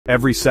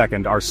Every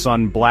second, our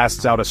sun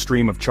blasts out a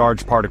stream of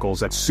charged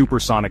particles at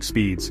supersonic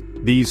speeds.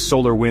 These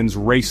solar winds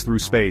race through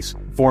space,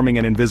 forming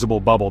an invisible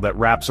bubble that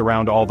wraps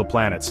around all the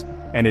planets.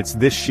 And it's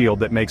this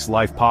shield that makes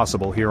life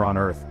possible here on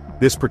Earth.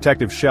 This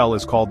protective shell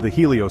is called the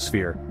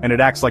heliosphere, and it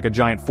acts like a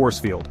giant force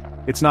field.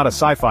 It's not a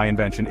sci-fi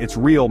invention, it's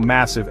real,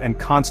 massive, and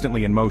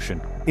constantly in motion.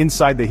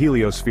 Inside the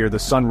heliosphere, the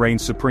sun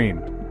reigns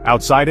supreme.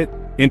 Outside it,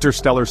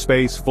 interstellar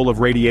space full of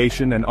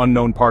radiation and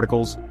unknown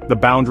particles, the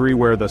boundary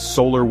where the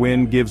solar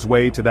wind gives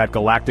way to that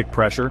galactic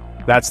pressure,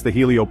 that's the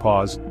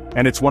heliopause,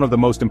 and it's one of the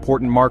most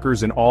important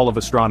markers in all of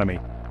astronomy.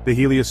 The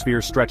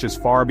heliosphere stretches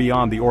far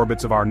beyond the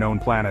orbits of our known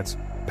planets,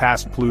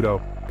 past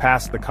Pluto,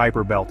 past the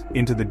Kuiper Belt,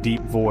 into the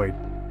deep void.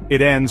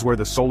 It ends where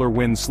the solar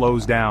wind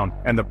slows down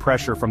and the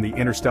pressure from the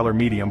interstellar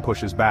medium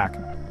pushes back.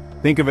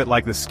 Think of it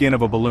like the skin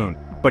of a balloon,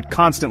 but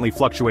constantly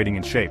fluctuating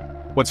in shape.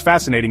 What's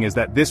fascinating is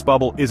that this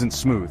bubble isn't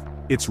smooth.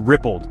 It's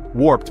rippled,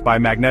 warped by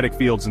magnetic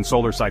fields and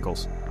solar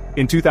cycles.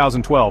 In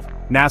 2012,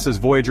 NASA's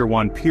Voyager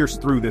 1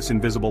 pierced through this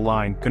invisible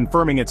line,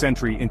 confirming its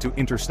entry into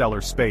interstellar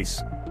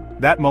space.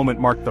 That moment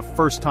marked the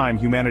first time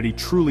humanity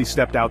truly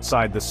stepped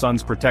outside the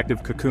sun's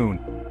protective cocoon.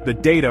 The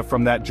data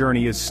from that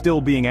journey is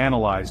still being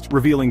analyzed,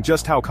 revealing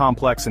just how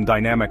complex and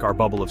dynamic our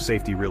bubble of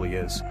safety really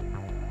is.